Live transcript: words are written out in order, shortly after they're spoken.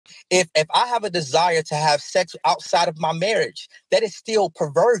If I have a desire to have sex outside of my marriage, that is still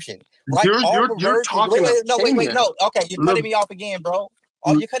perversion, right? You're talking. Wait. No. Okay, you're cutting me off again, bro.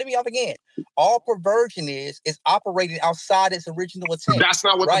 Oh, you're cutting me off again. All perversion is operating outside its original intent. That's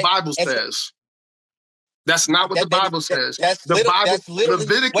not what the Bible says. That's not what the Bible says. The Bible,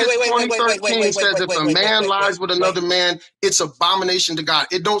 Leviticus 20:13 says if a man lies with another man, it's abomination to God.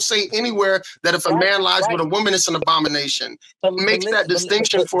 It don't say anywhere that if a man lies with a woman, it's an abomination. It makes that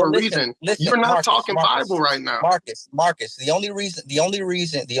distinction for a reason. You're not talking Bible right now. Marcus, the only reason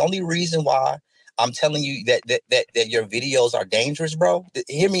why I'm telling you that your videos are dangerous, bro.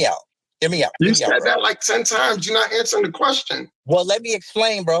 Hear me out. You said that like 10 times. You're not answering the question. Well, let me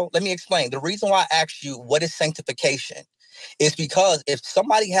explain, bro. Let me explain. The reason why I asked you what is sanctification is because if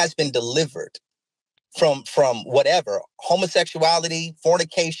somebody has been delivered from whatever, homosexuality,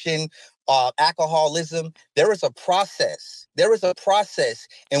 fornication, alcoholism, there is a process. There is a process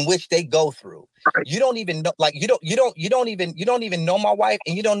in which they go through. Right. You don't even know, like you don't even know my wife,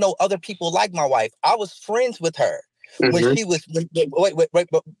 and you don't know other people like my wife. I was friends with her. When she was wait, but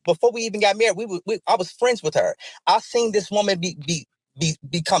before we even got married, I was friends with her. I've seen this woman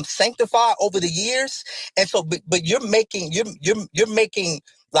become sanctified over the years, and so but you're making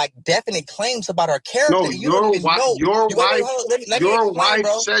like definite claims about her character. No, your wife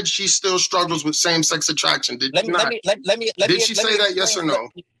said she still struggles with same-sex attraction. Did she not? Did she say that? Yes or no?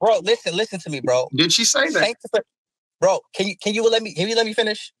 Bro, listen to me, bro. Did she say that? Bro, can you let me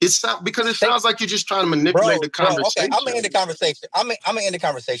finish? It's not, because it sounds like you're just trying to manipulate the conversation. Okay, I'm gonna end the conversation. I'm gonna end the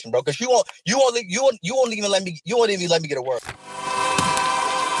conversation, bro, because you won't even let me get a word.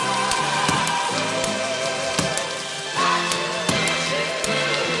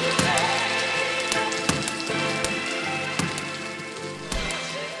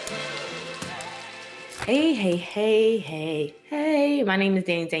 Hey. My name is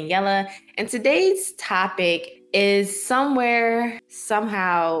Daniela, and today's topic is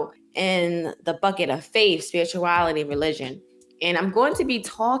somehow in the bucket of faith, spirituality, religion. And I'm going to be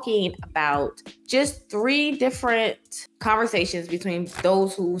talking about just 3 different conversations between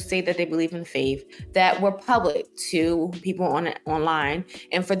those who say that they believe in faith that were public to people online.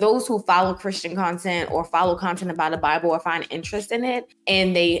 And for those who follow Christian content or follow content about the Bible or find interest in it,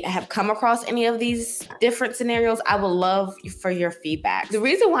 and they have come across any of these different scenarios, I would love for your feedback. The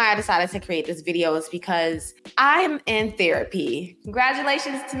reason why I decided to create this video is because I'm in therapy.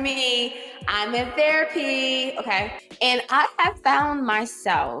 Congratulations to me. I'm in therapy. Okay. And I have found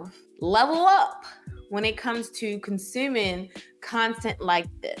myself level up when it comes to consuming content like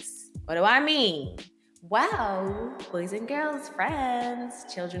this. What do I mean? Well, boys and girls,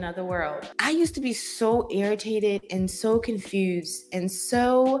 friends, children of the world. I used to be so irritated and so confused and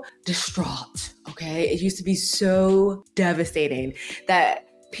so distraught, okay? It used to be so devastating that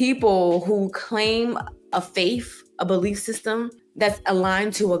people who claim a faith, a belief system that's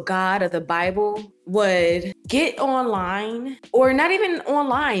aligned to a God of the Bible would get online, or not even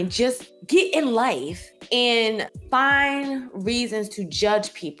online, just get in life and find reasons to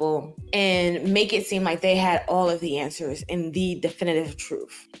judge people and make it seem like they had all of the answers and the definitive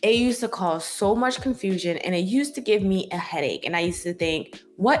truth. It used to cause so much confusion, and it used to give me a headache. And I used to think,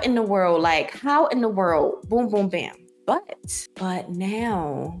 what in the world? Like, how in the world? Boom, boom, bam. But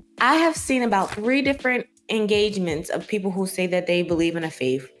now I have seen about 3 different engagements of people who say that they believe in a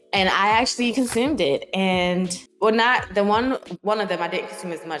faith, and I actually consumed it. And well, not the one of them I didn't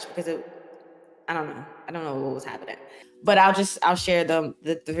consume as much because I don't know what was happening, but I'll share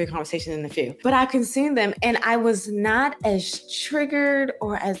the 3 conversations in a few. But I consumed them, and I was not as triggered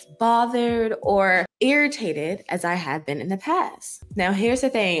or as bothered or irritated as I had been in the past. Now, here's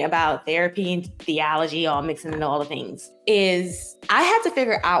the thing about therapy and theology, all mixing into all the things, is I had to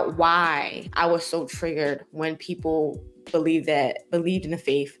figure out why I was so triggered when people believed in the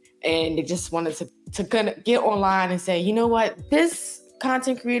faith, and they just wanted to kind of get online and say, you know what, this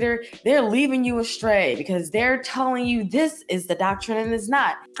content creator, they're leaving you astray because they're telling you this is the doctrine and it's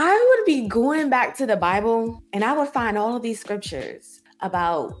not. I would be going back to the Bible, and I would find all of these scriptures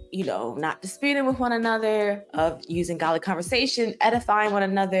about, not disputing with one another, of using godly conversation, edifying one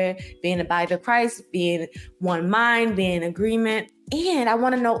another, being the body of Christ, being one mind, being in agreement. And I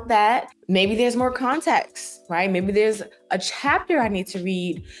want to note that maybe there's more context, right? Maybe there's a chapter I need to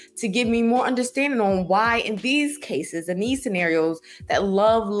read to give me more understanding on why in these cases, in these scenarios, that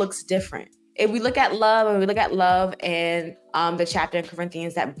love looks different. If we look at love and the chapter in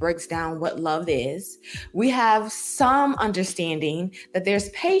Corinthians that breaks down what love is, we have some understanding that there's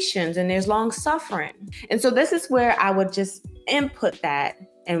patience and there's long suffering. And so this is where I would just input that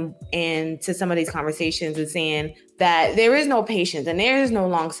and to some of these conversations and saying that there is no patience and there is no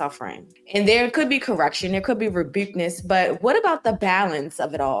long suffering. And there could be correction, there could be rebukeness, but what about the balance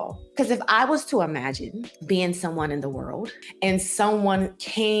of it all? Because if I was to imagine being someone in the world and someone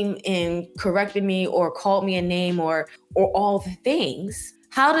came and corrected me or called me a name or all the things,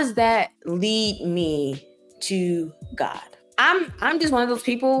 how does that lead me to God? I'm just one of those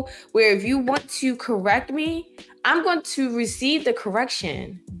people where if you want to correct me, I'm going to receive the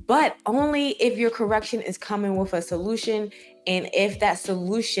correction, but only if your correction is coming with a solution and if that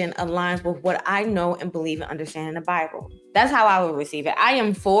solution aligns with what I know and believe and understand in the Bible. That's how I would receive it. I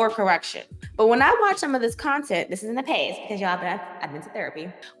am for correction. But when I watch some of this content, this is in the past because y'all, I've been to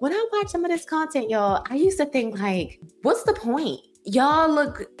therapy. When I watch some of this content, y'all, I used to think like, what's the point? Y'all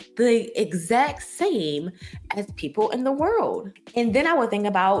look the exact same as people in the world. And then I would think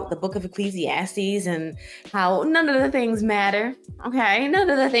about the book of Ecclesiastes and how none of the things matter. Okay,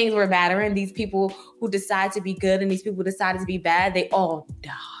 none of the things were mattering. These people who decide to be good and these people who decided to be bad, they all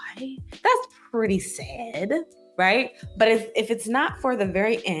die. That's pretty sad, right? But if it's not for the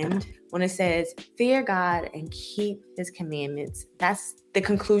very end, when it says, fear God and keep his commandments, that's the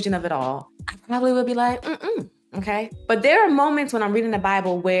conclusion of it all. I probably would be like, okay. But there are moments when I'm reading the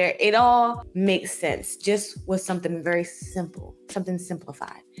Bible where it all makes sense, just with something very simple, something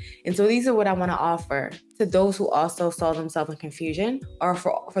simplified. And so these are what I want to offer to those who also saw themselves in confusion, or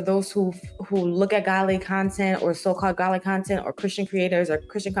for those who look at godly content or so-called godly content, or Christian creators or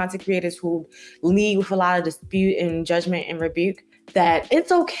Christian content creators who lead with a lot of dispute and judgment and rebuke, that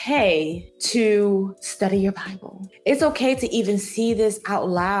it's okay to study your Bible. It's okay to even see this out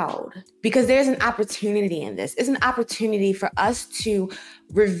loud because there's an opportunity in this. It's an opportunity for us to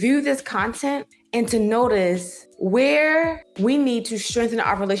review this content and to notice where we need to strengthen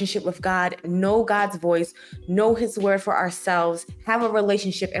our relationship with God, know God's voice, know his word for ourselves, have a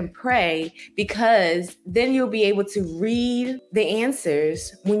relationship and pray, because then you'll be able to read the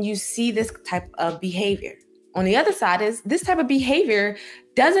answers when you see this type of behavior. On the other side is this type of behavior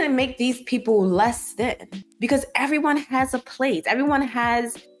doesn't make these people less than, because everyone has a place. Everyone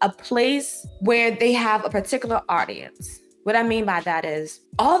has a place where they have a particular audience. What I mean by that is,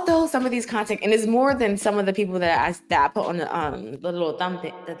 although some of these content, and it's more than some of the people that I put on the little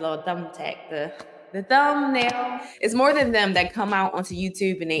the thumbnail, it's more than them that come out onto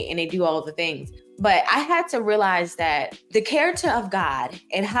YouTube and they do all the things. But I had to realize that the character of God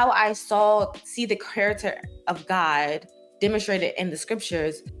and how I see the character of God demonstrated in the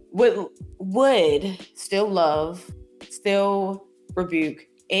scriptures would still love, still rebuke,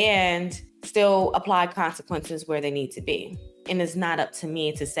 and still apply consequences where they need to be. And it's not up to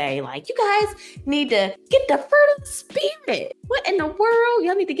me to say, like, you guys need to get the fruit of the Spirit. What in the world?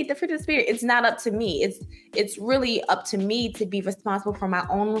 Y'all need to get the fruit of the Spirit. It's not up to me. It's really up to me to be responsible for my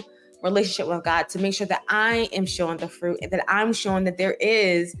own relationship with God, to make sure that I am showing the fruit and that I'm showing that there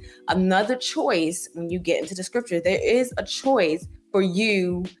is another choice when you get into the scripture. There is a choice for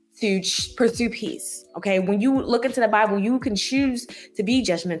you to pursue peace. Okay. When you look into the Bible, you can choose to be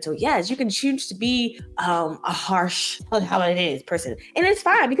judgmental. Yes, you can choose to be a harsh, how it is person. And it's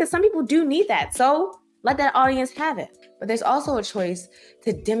fine because some people do need that. So let that audience have it. But there's also a choice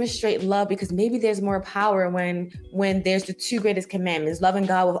to demonstrate love, because maybe there's more power when there's the two greatest commandments, loving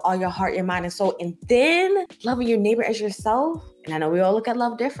God with all your heart, your mind, and soul, and then loving your neighbor as yourself. And I know we all look at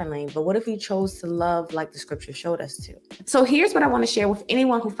love differently, but what if we chose to love like the scripture showed us to? So here's what I want to share with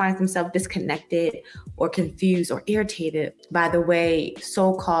anyone who finds themselves disconnected or confused or irritated by the way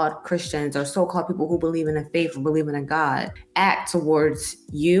so-called Christians or so-called people who believe in a faith or believe in a God act towards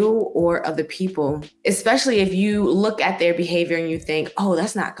you or other people, especially if you look at their behavior and you think, oh,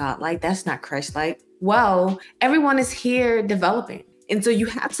 that's not God-like, that's not Christ-like. Well, everyone is here developing. And so you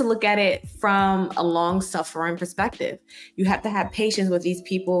have to look at it from a long-suffering perspective. You have to have patience with these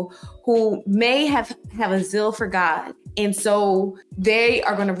people who may have a zeal for God. And so they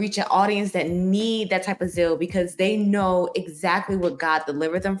are going to reach an audience that need that type of zeal because they know exactly what God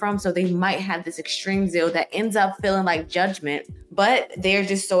delivered them from. So they might have this extreme zeal that ends up feeling like judgment, but they're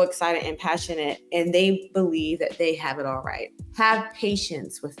just so excited and passionate and they believe that they have it all right. Have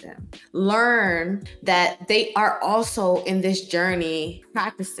patience with them. Learn that they are also in this journey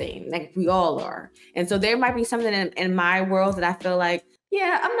practicing like we all are. And so there might be something in my world that I feel like,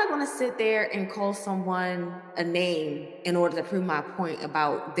 yeah, I'm not going to sit there and call someone a name in order to prove my point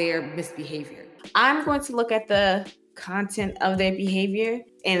about their misbehavior. I'm going to look at the content of their behavior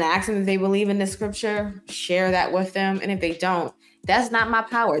and ask them if they believe in the scripture, share that with them. And if they don't, that's not my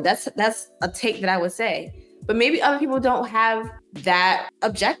power. That's a take that I would say. But maybe other people don't have that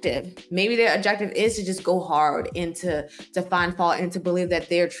objective. Maybe their objective is to just go hard and to find fault and to believe that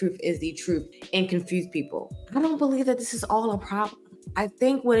their truth is the truth and confuse people. I don't believe that this is all a problem. I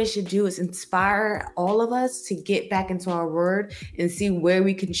think what it should do is inspire all of us to get back into our word and see where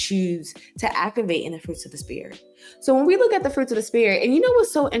we can choose to activate in the fruits of the Spirit. So when we look at the fruits of the Spirit, and you know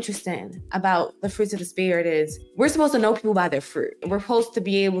what's so interesting about the fruits of the Spirit is we're supposed to know people by their fruit. We're supposed to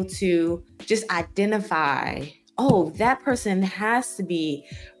be able to just identify, oh, that person has to be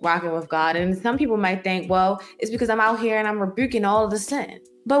rocking with God. And some people might think, well, it's because I'm out here and I'm rebuking all of the sin.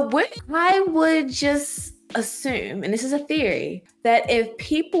 But what I would just assume, and this is a theory, that if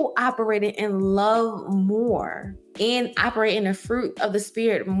people operated in love more and operate in the fruit of the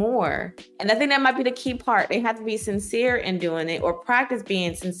Spirit more, and I think that might be the key part, they have to be sincere in doing it or practice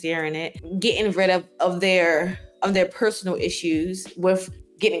being sincere in it, getting rid of their personal issues with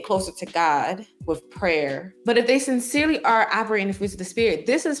getting closer to God with prayer. But if they sincerely are operating the fruits of the Spirit,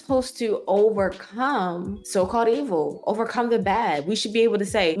 this is supposed to overcome so-called evil, overcome the bad. We should be able to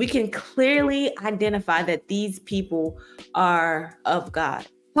say, we can clearly identify that these people are of God.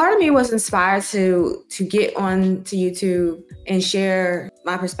 Part of me was inspired to get on to YouTube and share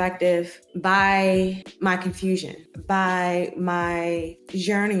my perspective by my confusion, by my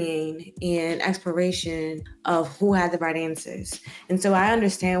journeying and exploration of who had the right answers. And so I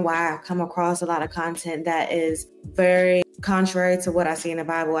understand why I've come across a lot of content that is very contrary to what I see in the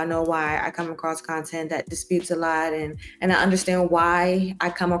Bible. I know why I come across content that disputes a lot, and I understand why I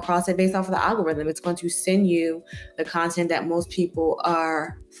come across it based off of the algorithm. It's going to send you the content that most people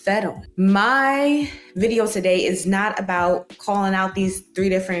are fed on. My video today is not about calling out these 3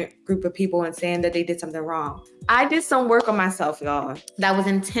 different group of people and saying that they did something wrong. I did some work on myself, y'all, that was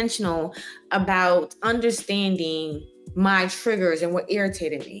intentional about understanding my triggers and what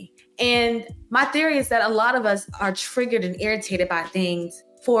irritated me. And my theory is that a lot of us are triggered and irritated by things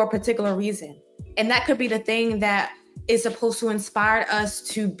for a particular reason. And that could be the thing that is supposed to inspire us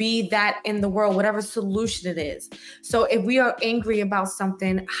to be that in the world, whatever solution it is. So if we are angry about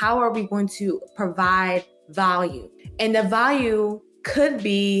something, how are we going to provide value? And the value could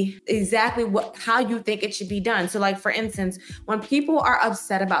be exactly how you think it should be done. So like, for instance, when people are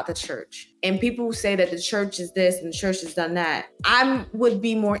upset about the church and people say that the church is this and the church has done that, I would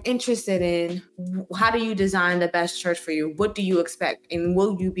be more interested in how do you design the best church for you? What do you expect? And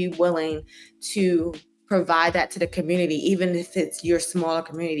will you be willing to provide that to the community, even if it's your smaller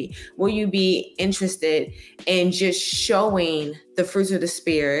community? Will you be interested in just showing the fruits of the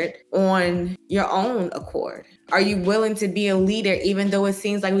Spirit on your own accord? Are you willing to be a leader, even though it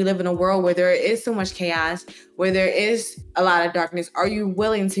seems like we live in a world where there is so much chaos, where there is a lot of darkness? Are you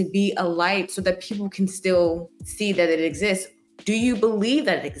willing to be a light so that people can still see that it exists? Do you believe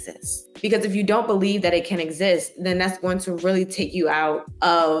that it exists? Because if you don't believe that it can exist, then that's going to really take you out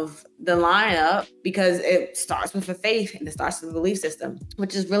of the lineup, because it starts with a faith and it starts with a belief system,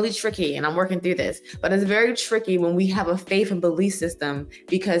 which is really tricky. And I'm working through this, but it's very tricky when we have a faith and belief system,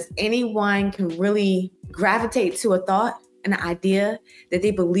 because anyone can really gravitate to a thought, an idea that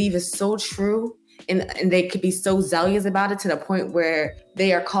they believe is so true. And they could be so zealous about it to the point where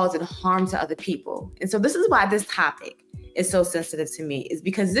they are causing harm to other people. And so this is why this topic is so sensitive to me, is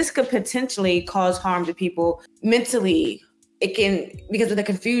because this could potentially cause harm to people mentally. It can, because of the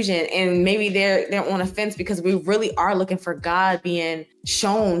confusion, and maybe they're on offense because we really are looking for God being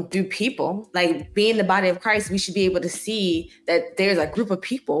shown through people. Like, being the body of Christ, we should be able to see that there's a group of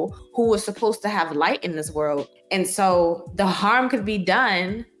people who are supposed to have light in this world. And so the harm could be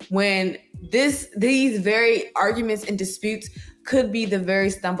done when these very arguments and disputes could be the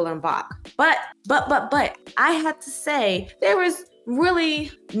very stumbling block. But I have to say, there is really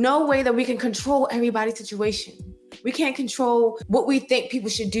no way that we can control everybody's situation. We can't control what we think people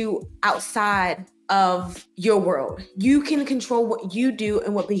should do outside of your world. You can control what you do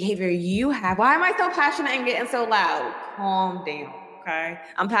and what behavior you have. Why am I so passionate and getting so loud? Calm down, okay?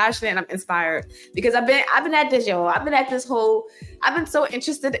 I'm passionate and I'm inspired because I've been at this, y'all. I've been so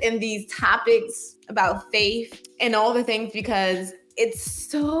interested in these topics about faith and all the things because it's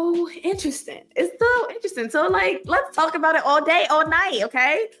so interesting. It's so interesting. So like, let's talk about it all day, all night,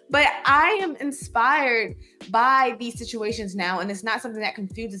 okay? But I am inspired by these situations now, and it's not something that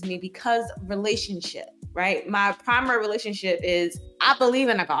confuses me because relationship, right? My primary relationship is I believe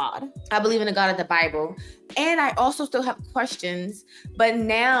in a God. I believe in a God of the Bible. And I also still have questions, but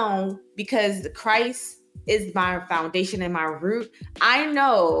now because Christ is my foundation and my root, I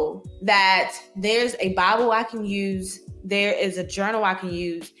know that there's a Bible I can use. There is a journal I can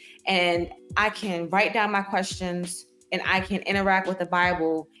use, and I can write down my questions and I can interact with the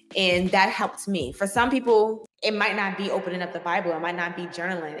Bible, and that helps me. For some people, it might not be opening up the Bible. It might not be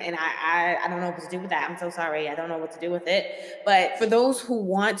journaling. And I don't know what to do with that. I'm so sorry. I don't know what to do with it. But for those who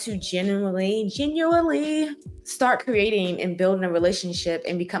want to genuinely start creating and building a relationship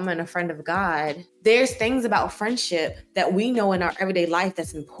and becoming a friend of God, there's things about friendship that we know in our everyday life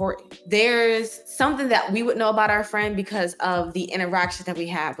that's important. There's something that we would know about our friend because of the interactions that we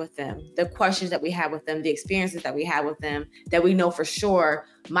have with them, the questions that we have with them, the experiences that we have with them, that we know for sure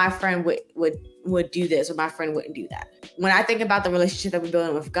my friend would do this or my friend wouldn't do that. When I think about the relationship that we're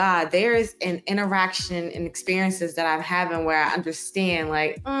building with God, there is an interaction and experiences that I'm having where I understand,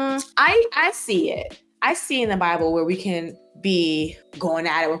 like, I see it. I see in the Bible where we can be going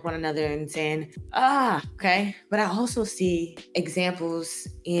at it with one another and saying, okay. But I also see examples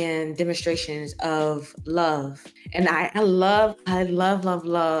and demonstrations of love. And I love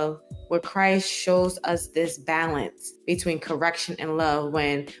where Christ shows us this balance between correction and love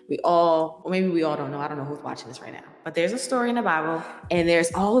when we all, or maybe we all don't know. I don't know who's watching this right now. But there's a story in the Bible and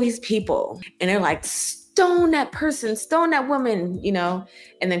there's all these people and they're like, stone that person, stone that woman, you know?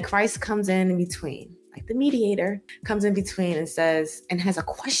 And then Christ comes in between. Like the mediator comes in between and says, and has a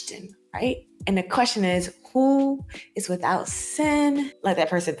question, right? And the question is, who is without sin? Let that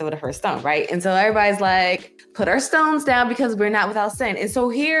person throw the first stone, right? And so everybody's like, put our stones down because we're not without sin. And so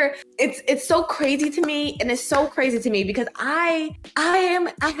here, it's so crazy to me, and it's so crazy to me because I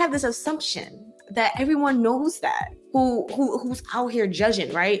have this assumption that everyone knows that who's out here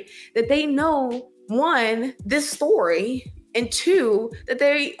judging, right? That they know, one, this story, and two, that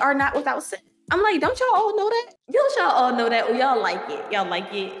they are not without sin. I'm like, don't y'all all know that? Don't y'all all know that? Well, y'all like it. Y'all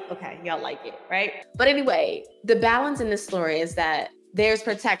like it? Okay, y'all like it, right? But anyway, the balance in this story is that there's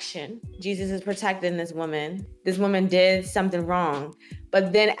protection. Jesus is protecting this woman. This woman did something wrong.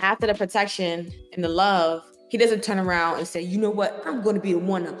 But then after the protection and the love, he doesn't turn around and say, you know what? I'm going to be the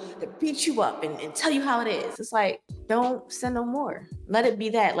one to beat you up and tell you how it is. It's like, don't sin no more. Let it be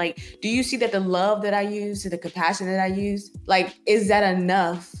that. Like, do you see that the love that I use, the compassion that I use, like, is that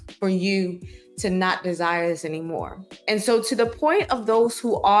enough for you to not desire this anymore? And so to the point of those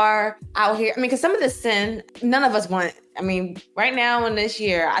who are out here, I mean, because some of the sin, none of us want. I mean, right now in this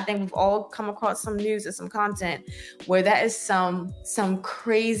year, I think we've all come across some news and some content where that is some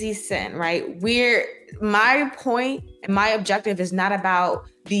crazy sin, right? My point and my objective is not about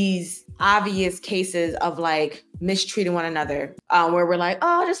these obvious cases of like mistreating one another, where we're like,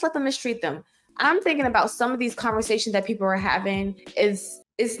 oh, just let them mistreat them. I'm thinking about some of these conversations that people are having is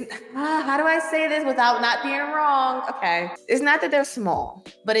how do I say this without not being wrong? Okay. It's not that they're small,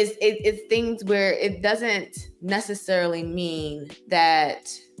 but it's things where it doesn't necessarily mean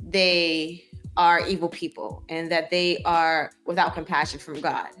that they are evil people and that they are without compassion from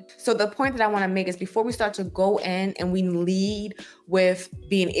God. So the point that I want to make is before we start to go in and we lead with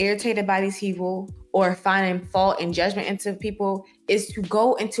being irritated by these people or finding fault and judgment into people, is to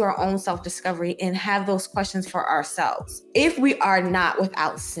go into our own self-discovery and have those questions for ourselves. If we are not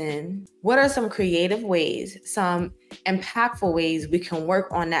without sin, what are some creative ways, some impactful ways we can work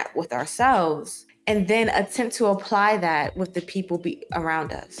on that with ourselves? And then attempt to apply that with the people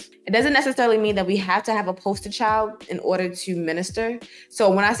around us. It doesn't necessarily mean that we have to have a poster child in order to minister. So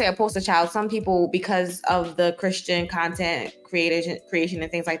when I say a poster child, some people, because of the Christian content creation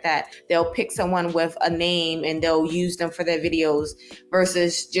and things like that, they'll pick someone with a name and they'll use them for their videos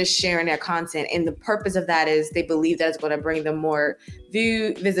versus just sharing their content. And the purpose of that is they believe that it's going to bring them more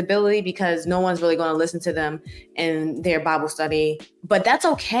visibility because no one's really going to listen to them in their Bible study. But that's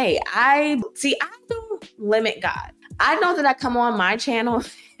okay. I don't limit God. I know that I come on my channel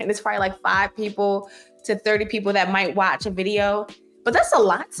and it's probably like 5 people to 30 people that might watch a video, but that's a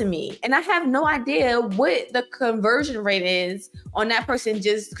lot to me. And I have no idea what the conversion rate is on that person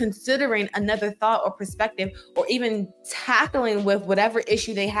just considering another thought or perspective, or even tackling with whatever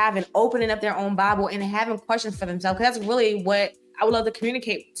issue they have and opening up their own Bible and having questions for themselves. Because that's really what I would love to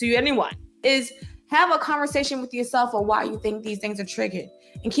communicate to anyone, is have a conversation with yourself of why you think these things are triggered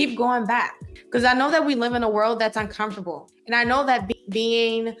and keep going back. Because I know that we live in a world that's uncomfortable. And I know that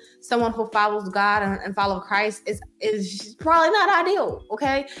being someone who follows God and follows Christ is probably not ideal,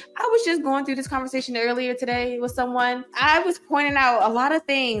 okay? I was just going through this conversation earlier today with someone. I was pointing out a lot of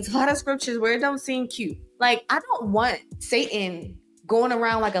things, a lot of scriptures where it don't seem cute. Like, I don't want Satan going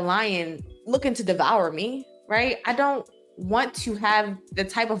around like a lion looking to devour me, right? I don't want to have the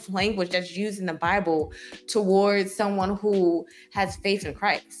type of language that's used in the Bible towards someone who has faith in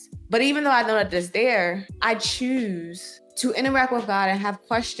Christ. But even though I know that it's there, I choose to interact with God and have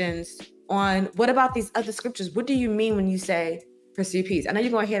questions on what about these other scriptures? What do you mean when you say pursue peace. I know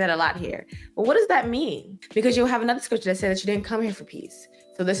you're going to hear that a lot here, but what does that mean? Because you'll have another scripture that says that you didn't come here for peace.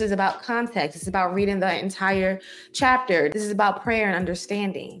 So this is about context. It's about reading the entire chapter. This is about prayer and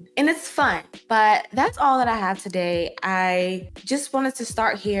understanding. And it's fun, but that's all that I have today. I just wanted to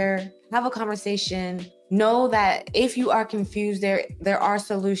start here, have a conversation. Know that if you are confused, there are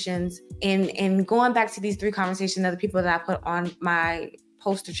solutions. And going back to these 3 conversations of the people that I put on my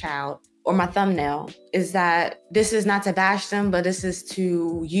poster child or my thumbnail, is that this is not to bash them, but this is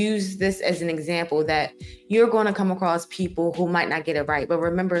to use this as an example that you're going to come across people who might not get it right. But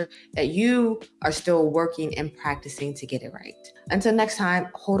remember that you are still working and practicing to get it right. Until next time,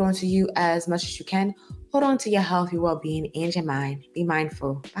 hold on to you as much as you can. Hold on to your health, your well-being, and your mind. Be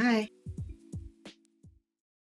mindful. Bye.